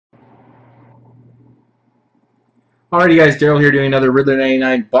Alrighty guys, Daryl here doing another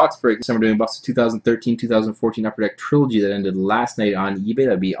RYDLAR99 box break. This time we're doing box of 2013-2014 Upper Deck Trilogy that ended last night on eBay.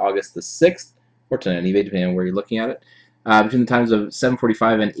 That'd be August the 6th, or tonight on eBay, depending on where you're looking at it. Between the times of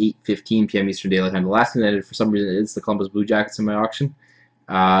 7:45 and 8:15 p.m. Eastern Daylight Time. The last thing that ended, for some reason, is the Columbus Blue Jackets in my auction.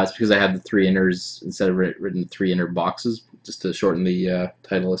 It's because I had the 3 inners instead of written 3 inner boxes, just to shorten the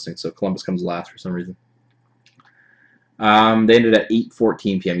title listing. So Columbus comes last for some reason. They ended at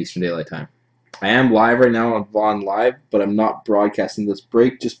 8:14 p.m. Eastern Daylight Time. I am live right now on Vaughn Live, but I'm not broadcasting this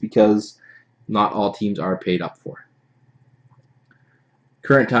break just because not all teams are paid up for.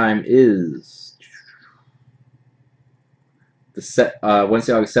 Current time is Wednesday,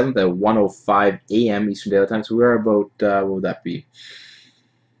 August 7th at 1:05 a.m. Eastern Daylight Time. So we're about, what would that be,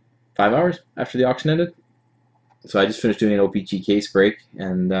 5 hours after the auction ended? So I just finished doing an OPG case break,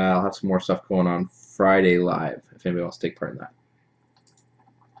 and I'll have some more stuff going on Friday live if anybody wants to take part in that.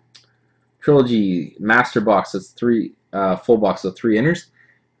 Trilogy Master Box, that's 3 full box of 3 inners.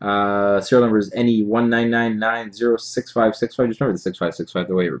 Serial number is NE199906565. Just remember the 6565.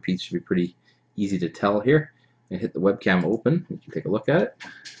 The way it repeats should be pretty easy to tell here. And hit the webcam open. You can take a look at it.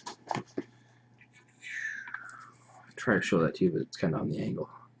 Try to show that to you, but it's kind of on the angle.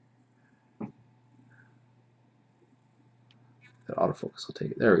 That autofocus will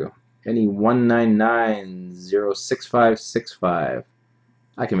take it. There we go. NE1990565.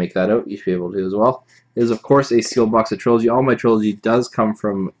 I can make that out. You should be able to as well. It is, of course, a sealed box of Trilogy. All my Trilogy does come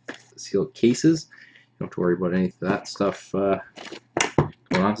from sealed cases. You don't have to worry about any of that stuff going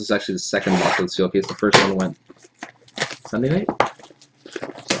on. This is actually the second box of the sealed case. The first one went Sunday night.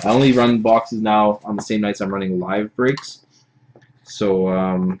 So I only run boxes now on the same nights I'm running live breaks.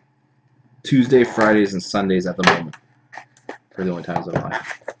 So Tuesday, Fridays, and Sundays at the moment are the only times I'm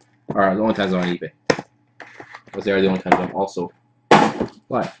live. Or the only times I'm on eBay. But they are the only times I'm also live.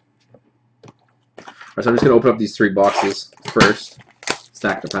 Alright, so I'm just going to open up these 3 boxes first,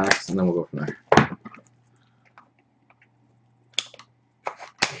 stack the packs, and then we'll go from there.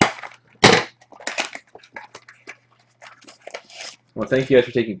 Well, thank you guys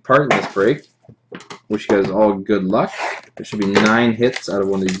for taking part in this break. Wish you guys all good luck. There should be 9 hits out of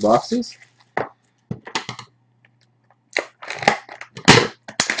one of these boxes.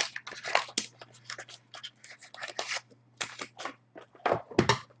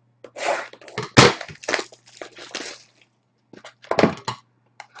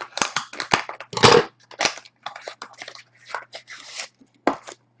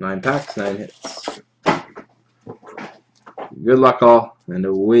 Nine packs, 9 hits. Good luck all, and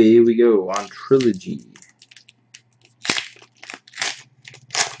away we go on Trilogy.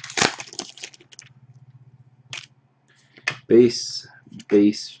 Base.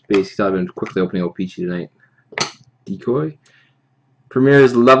 I've been quickly opening OPG tonight. Decoy.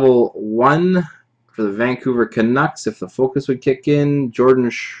 Premieres level 1 for the Vancouver Canucks. If the focus would kick in,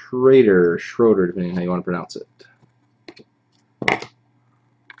 Jordan Schroeder, depending on how you want to pronounce it.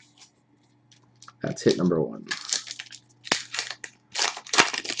 That's hit number 1.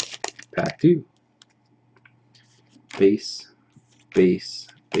 Pack 2. Base,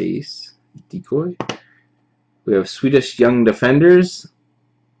 decoy. We have Swedish Young Defenders,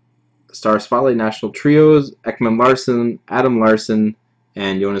 Star Spotlight National Trios, Ekman Larsson, Adam Larsson,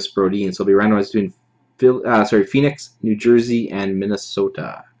 and Jonas Brodin. So it'll be randomized between Phoenix, New Jersey, and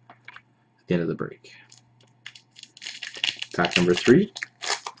Minnesota at the end of the break. Pack number 3.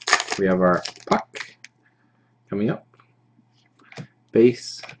 We have our puck coming up.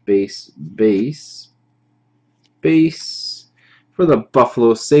 Base. For the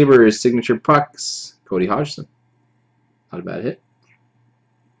Buffalo Sabres, signature pucks, Cody Hodgson. Not a bad hit.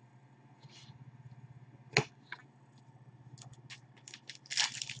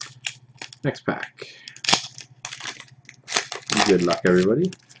 Next pack. Good luck,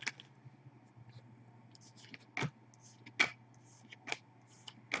 everybody.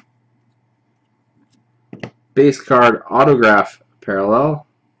 Base card autograph parallel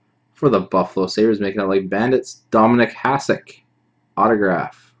for the Buffalo Sabres, making it like Bandits. Dominic Hasek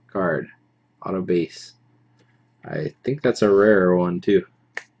autograph card, auto base. I think that's a rare one too.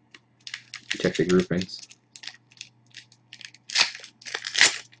 Check the groupings.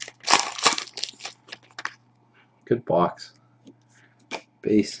 Good box.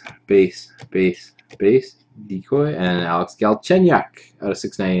 Base, decoy, and Alex Galchenyuk out of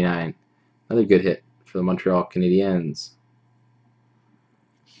 699. Another good hit for the Montreal Canadiens.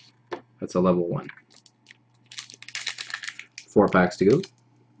 That's a level 1. 4 packs to go.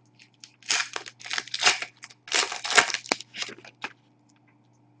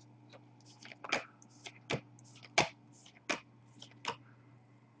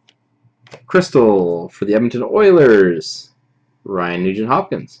 Crystal for the Edmonton Oilers, Ryan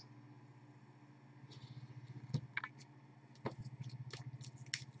Nugent-Hopkins.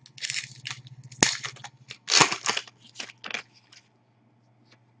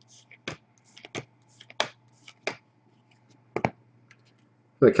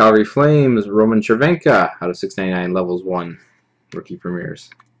 For the Calgary Flames, Roman Chervenka out of 699 levels 1 rookie premieres.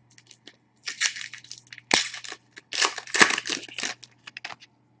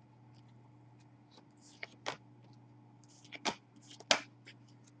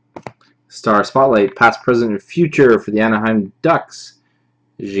 Star Spotlight, past, present, and future for the Anaheim Ducks,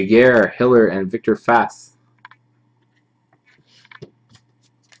 Jaguar, Hiller, and Victor Fass.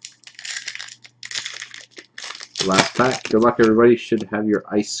 Last pack. Good luck, everybody. Should have your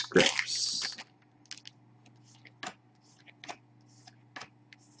ice scripts.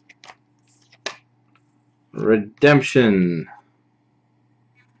 Redemption.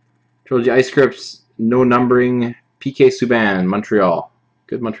 Trilogy ice scripts, no numbering. PK Subban, Montreal.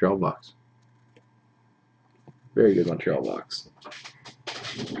 Good Montreal box. Very good Montreal box.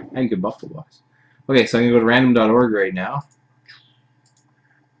 And good Buffalo box. Okay, so I'm going to go to random.org right now.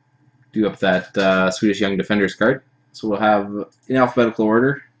 Do up that Swedish Young Defenders card. So we'll have, in alphabetical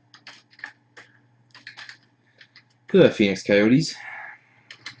order, the Phoenix Coyotes,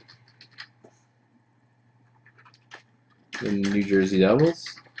 the New Jersey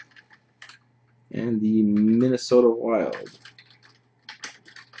Devils, and the Minnesota Wild.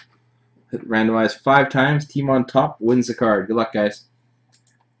 Hit randomized 5 times. Team on top wins the card. Good luck, guys.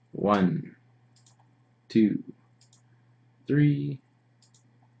 1, 2, 3,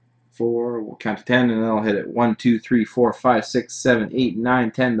 4. We'll count to 10, and then I'll hit it. 1, 2, 3, 4, 5, 6, 7, 8,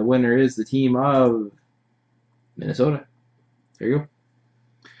 9, 10. The winner is the team of Minnesota. There you go.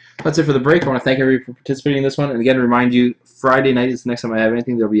 That's it for the break. I want to thank everybody for participating in this one. And again, remind you, Friday night is the next time I have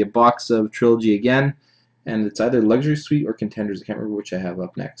anything. There'll be a box of Trilogy again. And it's either Luxury Suite or Contenders. I can't remember which I have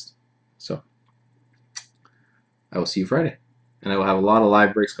up next. So, I will see you Friday. And I will have a lot of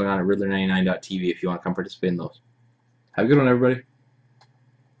live breaks going on at RYDLAR99.tv if you want to come participate in those. Have a good one, everybody.